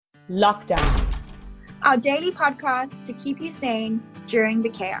Lockdown. Our daily podcast to keep you sane during the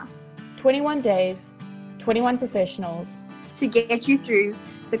chaos. 21 days, 21 professionals. To get you through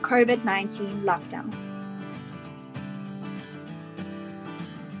the COVID-19 lockdown.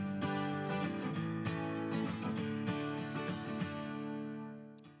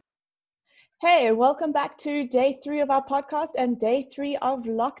 Hey, welcome back to day 3 of our podcast and day 3 of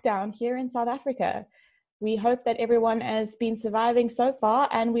lockdown here in South Africa. We hope that everyone has been surviving so far,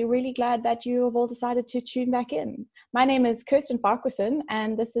 and we're really glad that you have all decided to tune back in. My name is Kirsten Farquharson,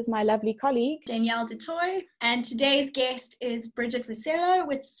 and this is my lovely colleague, Danielle DeToy. And today's guest is Bridgitte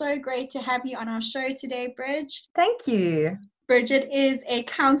Wesselo. It's so great to have you on our show today, Bridge. Thank you. Bridgitte is a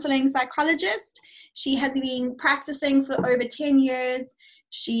counselling psychologist. She has been practicing for over 10 years.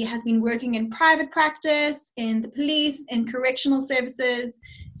 She has been working in private practice, in the police, in correctional services.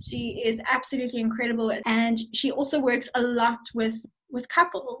 She is absolutely incredible, and she also works a lot with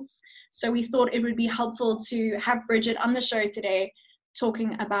couples. So we thought it would be helpful to have Bridgitte on the show today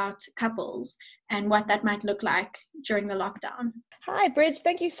talking about couples and what that might look like during the lockdown. Hi, Bridge.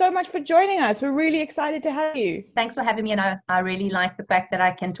 Thank you so much for joining us. We're really excited to have you. Thanks for having me. And I really like the fact that I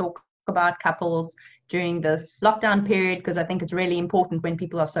can talk about couples during this lockdown period, because I think it's really important when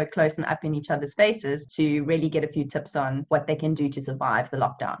people are so close and up in each other's faces to really get a few tips on what they can do to survive the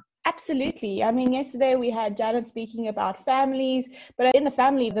lockdown. Absolutely. I mean, yesterday we had Janet speaking about families, but in the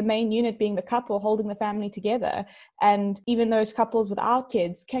family, the main unit being the couple holding the family together, and even those couples without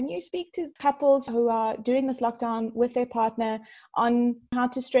kids. Can you speak to couples who are doing this lockdown with their partner on how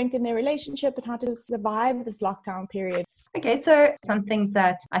to strengthen their relationship and how to survive this lockdown period? Okay, so some things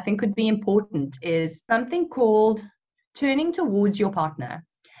that I think could be important is something called turning towards your partner.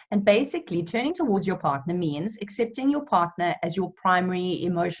 And basically, turning towards your partner means accepting your partner as your primary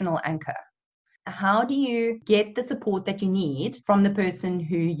emotional anchor. How do you get the support that you need from the person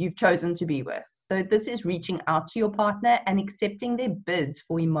who you've chosen to be with? So this is reaching out to your partner and accepting their bids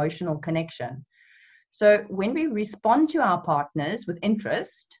for emotional connection. So when we respond to our partners with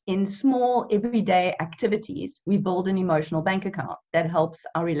interest in small everyday activities, we build an emotional bank account that helps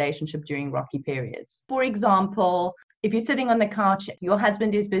our relationship during rocky periods. For example, if you're sitting on the couch, your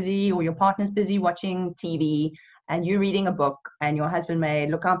husband is busy or your partner's busy watching TV and you're reading a book, and your husband may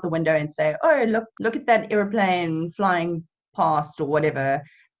look out the window and say, oh, look at that airplane flying past or whatever.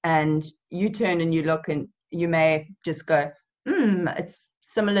 And you turn and you look and you may just go, it's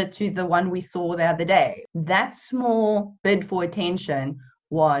similar to the one we saw the other day. That small bid for attention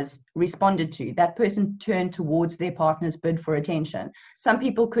was responded to. That person turned towards their partner's bid for attention. Some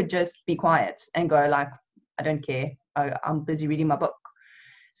people could just be quiet and go like, I don't care. I'm busy reading my book.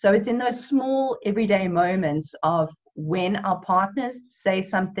 So it's in those small everyday moments of when our partners say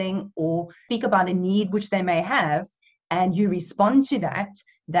something or speak about a need which they may have, and you respond to that,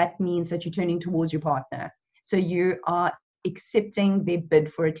 that means that you're turning towards your partner. So you are accepting their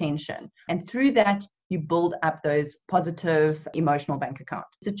bid for attention. And through that, you build up those positive emotional bank accounts.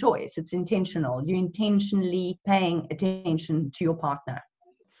 It's a choice. It's intentional. You're intentionally paying attention to your partner.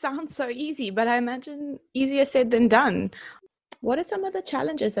 Sounds so easy, but I imagine easier said than done. What are some of the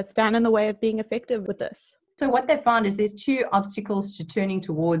challenges that stand in the way of being effective with this? So what they found is there's 2 obstacles to turning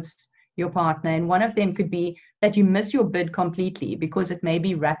towards your partner. And one of them could be that you miss your bid completely because it may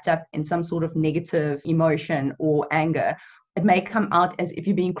be wrapped up in some sort of negative emotion or anger. It may come out as if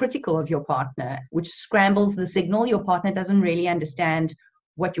you're being critical of your partner, which scrambles the signal. Your partner doesn't really understand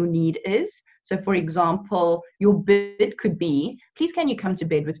what your need is. So for example, your bid could be, please can you come to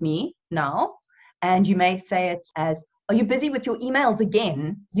bed with me now? And you may say it as, are you busy with your emails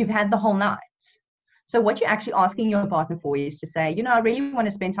again? You've had the whole night. So what you're actually asking your partner for is to say, I really want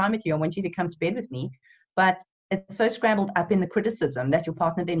to spend time with you. I want you to come to bed with me. But it's so scrambled up in the criticism that your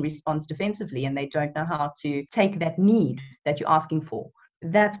partner then responds defensively and they don't know how to take that need that you're asking for.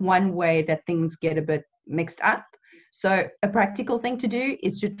 That's one way that things get a bit mixed up. So a practical thing to do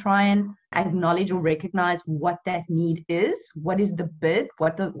is to try and acknowledge or recognize what that need is. What is the bid?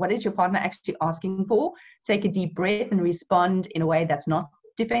 What is your partner actually asking for? Take a deep breath and respond in a way that's not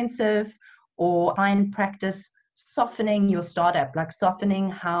defensive, or try and practice softening your startup, like softening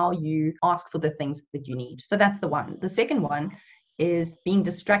how you ask for the things that you need. So that's the one. The second one is being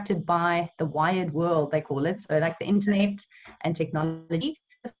distracted by the wired world, they call it. So like the internet and technology.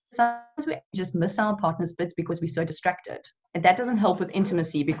 Sometimes we just miss our partner's bids because we're so distracted. And that doesn't help with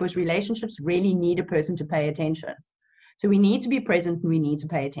intimacy, because relationships really need a person to pay attention. So we need to be present and we need to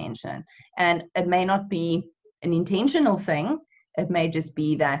pay attention. And it may not be an intentional thing. It may just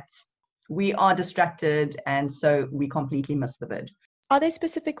be that we are distracted and so we completely miss the bid. Are there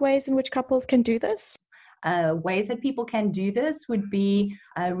specific ways in which couples can do this? Ways that people can do this would be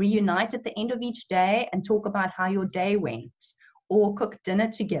reunite at the end of each day and talk about how your day went, or cook dinner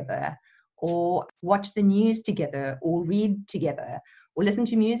together, or watch the news together, or read together, or listen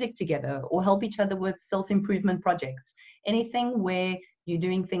to music together, or help each other with self-improvement projects. Anything where you're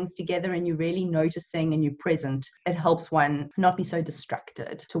doing things together and you're really noticing and you're present, it helps one not be so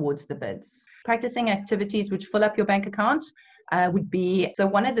distracted towards the bids. Practicing activities which fill up your bank account would be, so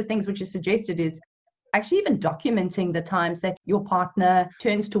one of the things which is suggested is actually even documenting the times that your partner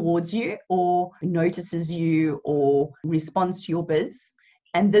turns towards you or notices you or responds to your bids.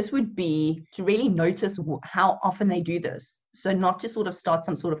 And this would be to really notice how often they do this. So not to sort of start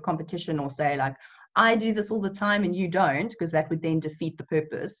some sort of competition or say like, I do this all the time and you don't, because that would then defeat the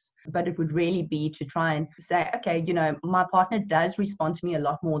purpose. But it would really be to try and say, okay, you know, my partner does respond to me a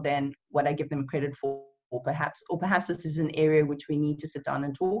lot more than what I give them credit for. Or perhaps this is an area which we need to sit down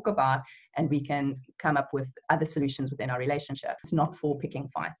and talk about, and we can come up with other solutions within our relationship. It's not for picking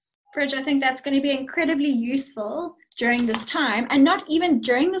fights. Bridge, I think that's going to be incredibly useful during this time, and not even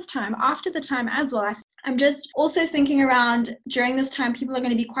during this time, after the time as well. I'm just also thinking around during this time, people are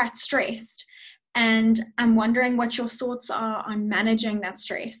going to be quite stressed. And I'm wondering what your thoughts are on managing that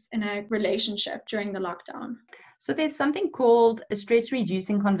stress in a relationship during the lockdown. So there's something called a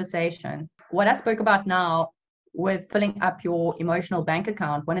stress-reducing conversation. What I spoke about now with filling up your emotional bank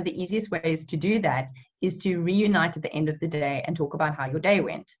account, one of the easiest ways to do that is to reunite at the end of the day and talk about how your day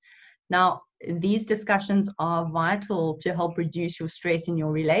went. Now, these discussions are vital to help reduce your stress in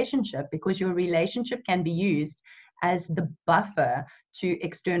your relationship, because your relationship can be used as the buffer to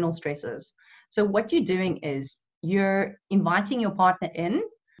external stresses. So what you're doing is you're inviting your partner in,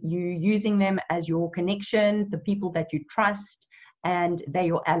 you're using them as your connection, the people that you trust, and they're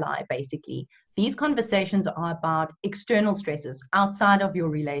your ally, basically. These conversations are about external stresses outside of your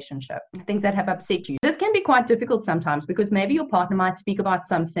relationship, things that have upset you. This can be quite difficult sometimes, because maybe your partner might speak about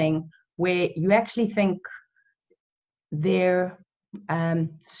something where you actually think their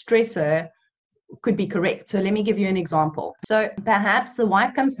stressor could be correct. So let me give you an example. So perhaps the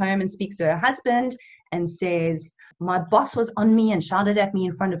wife comes home and speaks to her husband and says, my boss was on me and shouted at me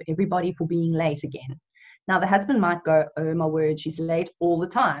in front of everybody for being late again. Now the husband might go, oh my word, she's late all the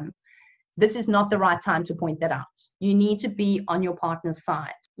time. This is not the right time to point that out. You need to be on your partner's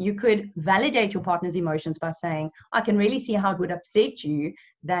side. You could validate your partner's emotions by saying, I can really see how it would upset you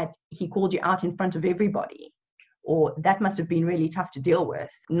that he called you out in front of everybody. Or that must have been really tough to deal with.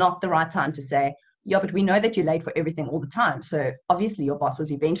 Not the right time to say, yeah, but we know that you're late for everything all the time. So obviously your boss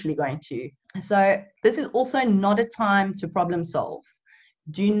was eventually going to. So this is also not a time to problem solve.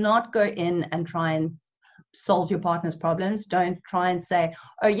 Do not go in and try and solve your partner's problems. Don't try and say,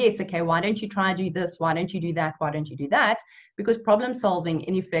 oh yes, okay, why don't you try do this? Why don't you do that? Why don't you do that? Because problem solving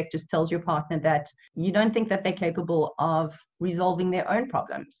in effect just tells your partner that you don't think that they're capable of resolving their own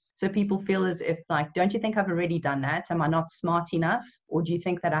problems. So people feel as if like, don't you think I've already done that? Am I not smart enough? Or do you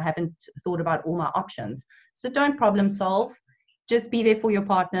think that I haven't thought about all my options? So don't problem solve. Just be there for your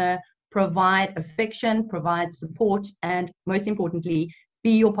partner, provide affection, provide support, and most importantly,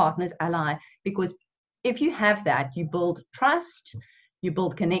 be your partner's ally. Because if you have that, you build trust, you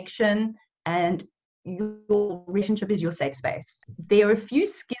build connection, and your relationship is your safe space. There are a few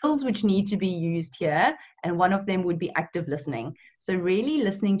skills which need to be used here, and one of them would be active listening. So really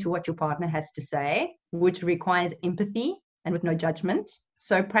listening to what your partner has to say, which requires empathy and with no judgment.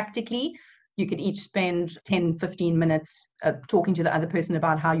 So practically, you could each spend 10, 15 minutes talking to the other person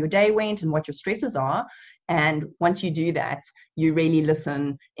about how your day went and what your stresses are. And once you do that, you really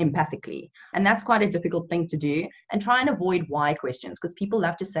listen empathically. And that's quite a difficult thing to do. And try and avoid why questions, because people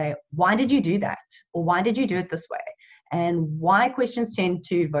love to say, why did you do that? Or why did you do it this way? And why questions tend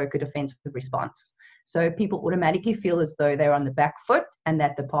to evoke a defensive response. So people automatically feel as though they're on the back foot and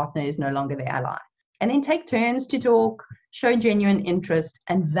that the partner is no longer their ally. And then take turns to talk, show genuine interest,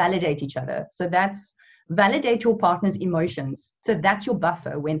 and validate each other. So that's validate your partner's emotions. So that's your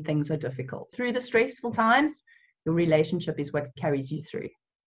buffer when things are difficult. Through the stressful times, your relationship is what carries you through.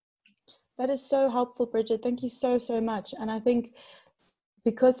 That is so helpful, Bridgitte. Thank you so, so much. And I think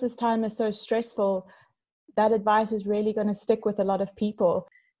because this time is so stressful, that advice is really going to stick with a lot of people.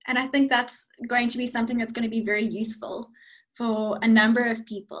 And I think that's going to be something that's going to be very useful for a number of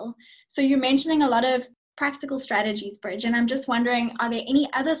people. So you're mentioning a lot of practical strategies, Bridge, and I'm just wondering, are there any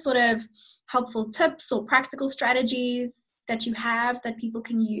other sort of helpful tips or practical strategies that you have that people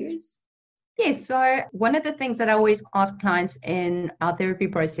can use? Yes, so one of the things that I always ask clients in our therapy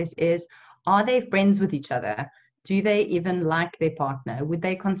process is, are they friends with each other? Do they even like their partner? Would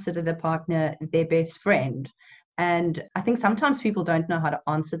they consider the partner their best friend? And I think sometimes people don't know how to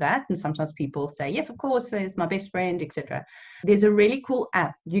answer that. And sometimes people say, yes, of course, there's my best friend, etc. There's a really cool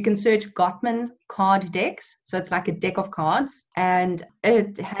app. You can search Gottman card decks. So it's like a deck of cards. And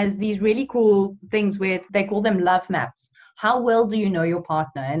it has these really cool things where they call them love maps. How well do you know your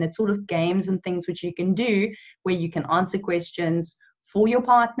partner? And it's sort of games and things which you can do where you can answer questions for your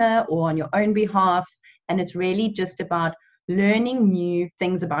partner or on your own behalf. And it's really just about learning new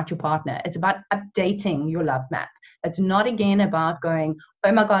things about your partner. It's about updating your love map. It's not again about going,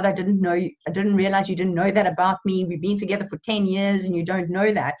 oh my God, I didn't realize you didn't know that about me. We've been together for 10 years and you don't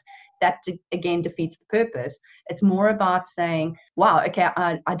know that. That again defeats the purpose. It's more about saying, wow, okay,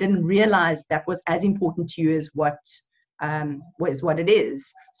 I didn't realize that was as important to you as what it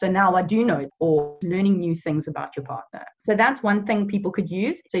is. So now I do know it, or learning new things about your partner. So that's one thing people could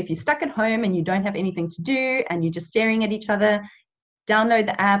use. So if you're stuck at home and you don't have anything to do and you're just staring at each other, download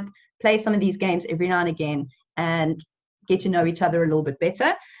the app, play some of these games every now and again, and get to know each other a little bit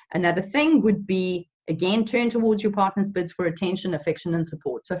better. Another thing would be, again, turn towards your partner's bids for attention, affection, and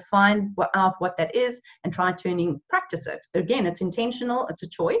support. So find out what that is and try practice it. Again, it's intentional, it's a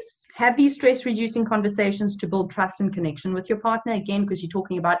choice. Have these stress-reducing conversations to build trust and connection with your partner. Again, because you're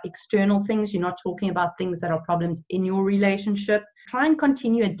talking about external things, you're not talking about things that are problems in your relationship. Try and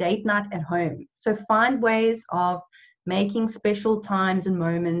continue a date night at home. So find ways of making special times and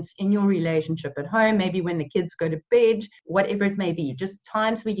moments in your relationship at home, maybe when the kids go to bed, whatever it may be, just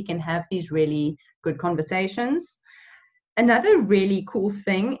times where you can have these really good conversations. Another really cool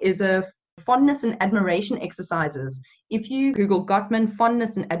thing is a fondness and admiration exercises. If you Google Gottman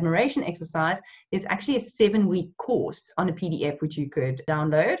fondness and admiration exercise, there's actually a 7-week course on a PDF which you could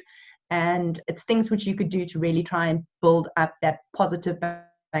download. And it's things which you could do to really try and build up that positive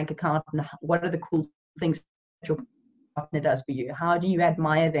bank account. And what are the cool things that your partner does for you? How do you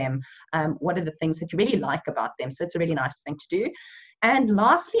admire them? What are the things that you really like about them? So it's a really nice thing to do. And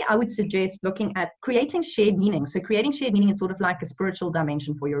lastly, I would suggest looking at creating shared meaning. So creating shared meaning is sort of like a spiritual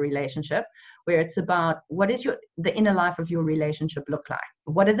dimension for your relationship, where it's about what is the inner life of your relationship look like?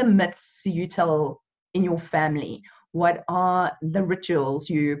 What are the myths you tell in your family? What are the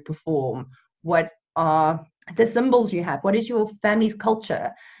rituals you perform? What are the symbols you have? What is your family's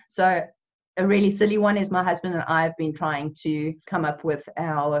culture? So a really silly one is my husband and I have been trying to come up with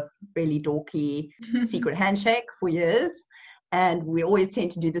our really dorky secret handshake for years. And we always tend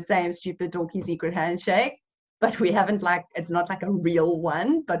to do the same stupid dorky secret handshake, but we haven't it's not like a real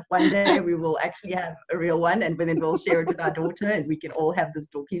one, but one day we will actually have a real one, and then we'll share it with our daughter and we can all have this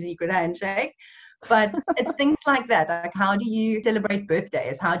dorky secret handshake. But it's things like that. Like, how do you celebrate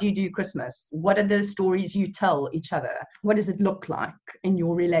birthdays? How do you do Christmas? What are the stories you tell each other? What does it look like in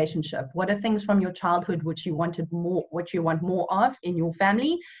your relationship? What are things from your childhood which you want more of in your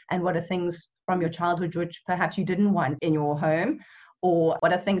family? And what are things from your childhood which perhaps you didn't want in your home? Or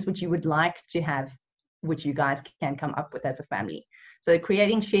what are things which you would like to have, which you guys can come up with as a family? So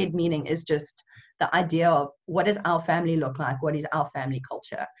creating shared meaning is just the idea of what does our family look like? What is our family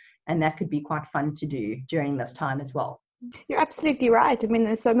culture? And that could be quite fun to do during this time as well. You're absolutely right. I mean,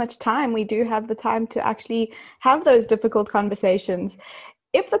 there's so much time. We do have the time to actually have those difficult conversations.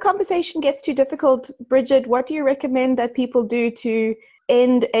 If the conversation gets too difficult, Bridgitte, what do you recommend that people do to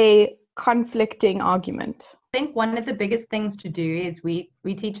end a conflicting argument? I think one of the biggest things to do is we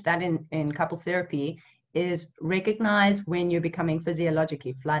teach that in couples therapy is recognize when you're becoming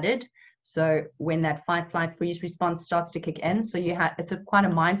physiologically flooded. So when that fight, flight, freeze response starts to kick in, so it's quite a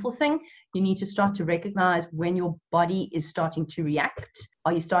mindful thing. You need to start to recognize when your body is starting to react.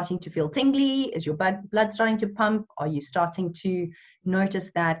 Are you starting to feel tingly? Is your blood starting to pump? Are you starting to notice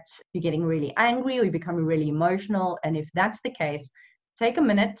that you're getting really angry or you're becoming really emotional? And if that's the case, take a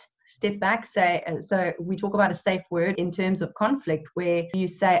minute, step back, so we talk about a safe word in terms of conflict, where you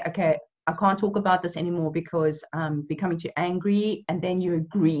say, okay, I can't talk about this anymore because I'm becoming too angry, and then you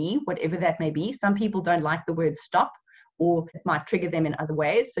agree, whatever that may be. Some people don't like the word stop, or it might trigger them in other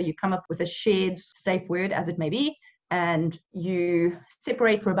ways. So you come up with a shared safe word, as it may be, and you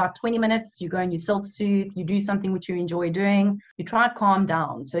separate for about 20 minutes. You go and you self-soothe, you do something which you enjoy doing, you try to calm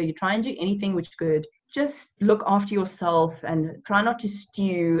down. So you try and do anything which could just look after yourself and try not to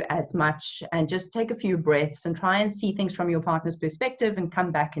stew as much, and just take a few breaths and try and see things from your partner's perspective and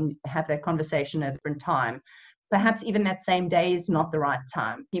come back and have that conversation at a different time. Perhaps even that same day is not the right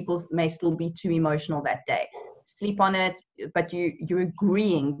time. People may still be too emotional that day. Sleep on it, but you're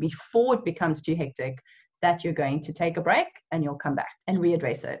agreeing before it becomes too hectic that you're going to take a break and you'll come back and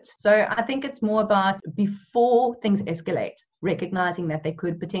readdress it. So I think it's more about before things escalate, recognizing that they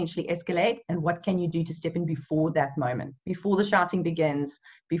could potentially escalate, and what can you do to step in before that moment, before the shouting begins,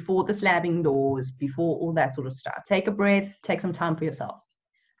 before the slamming doors, before all that sort of stuff. Take a breath, take some time for yourself.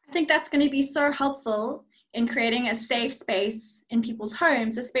 I think that's going to be so helpful in creating a safe space in people's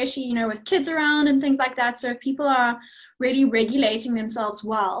homes, especially, you know, with kids around and things like that. So if people are really regulating themselves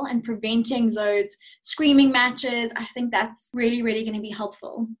well and preventing those screaming matches, I think that's really, really going to be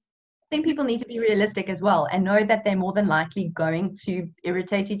helpful. I think people need to be realistic as well and know that they're more than likely going to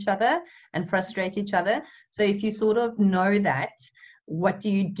irritate each other and frustrate each other. So if you sort of know that, what do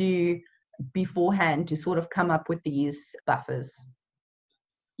you do beforehand to sort of come up with these buffers?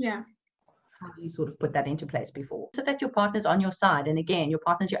 Yeah. How do you sort of put that into place before, so that your partner's on your side? And again, your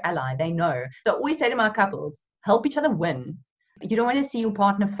partner's your ally, they know. So I always say to my couples, help each other win. You don't want to see your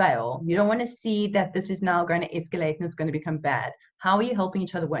partner fail. You don't want to see that this is now going to escalate and it's going to become bad. How are you helping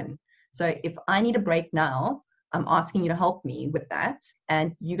each other win? So if I need a break now, I'm asking you to help me with that,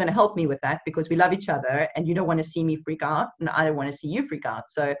 and you're going to help me with that because we love each other and you don't want to see me freak out and I don't want to see you freak out.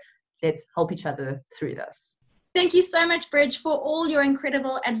 So let's help each other through this. Thank you so much, Bridge, for all your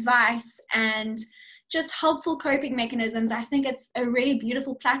incredible advice and just helpful coping mechanisms. I think it's a really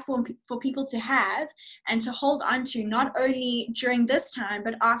beautiful platform for people to have and to hold on to, not only during this time,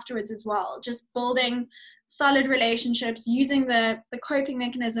 but afterwards as well. Just building solid relationships, using the coping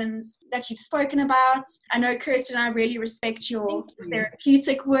mechanisms that you've spoken about. I know, Kirsten, I really respect your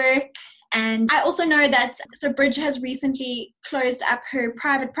therapeutic work. And I also know that, so Bridge has recently closed up her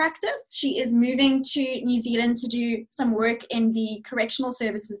private practice. She is moving to New Zealand to do some work in the correctional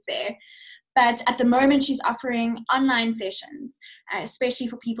services there. But at the moment, she's offering online sessions, especially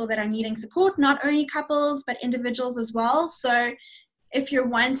for people that are needing support, not only couples, but individuals as well. So if you're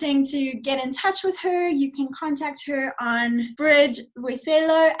wanting to get in touch with her, you can contact her on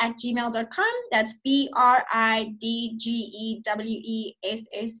bridgittewesselo@gmail.com. That's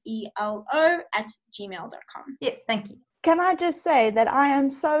BRIDGEWESSELO@gmail.com. Yes, thank you. Can I just say that I am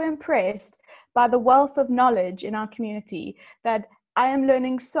so impressed by the wealth of knowledge in our community, that I am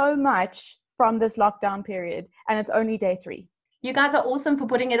learning so much from this lockdown period, and it's only day 3. You guys are awesome for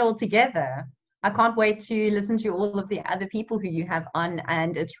putting it all together. I can't wait to listen to all of the other people who you have on,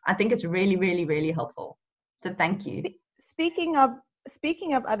 and I think it's really, really, really helpful. So thank you. Speaking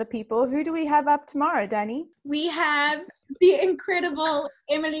of other people, who do we have up tomorrow, Danny? We have the incredible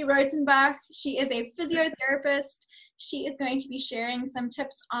Emily Rotenbach. She is a physiotherapist. She is going to be sharing some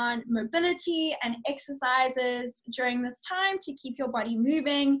tips on mobility and exercises during this time to keep your body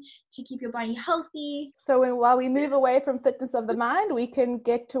moving, to keep your body healthy. So while we move away from fitness of the mind, we can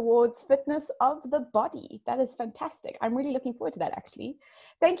get towards fitness of the body. That is fantastic. I'm really looking forward to that, actually.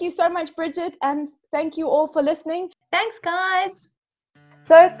 Thank you so much, Bridgitte, and thank you all for listening. Thanks, guys.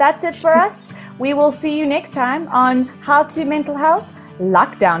 So that's it for us. We will see you next time on How to Mental Health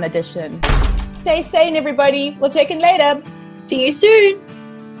Lockdown Edition. Stay sane, everybody. We'll check in later. See you soon.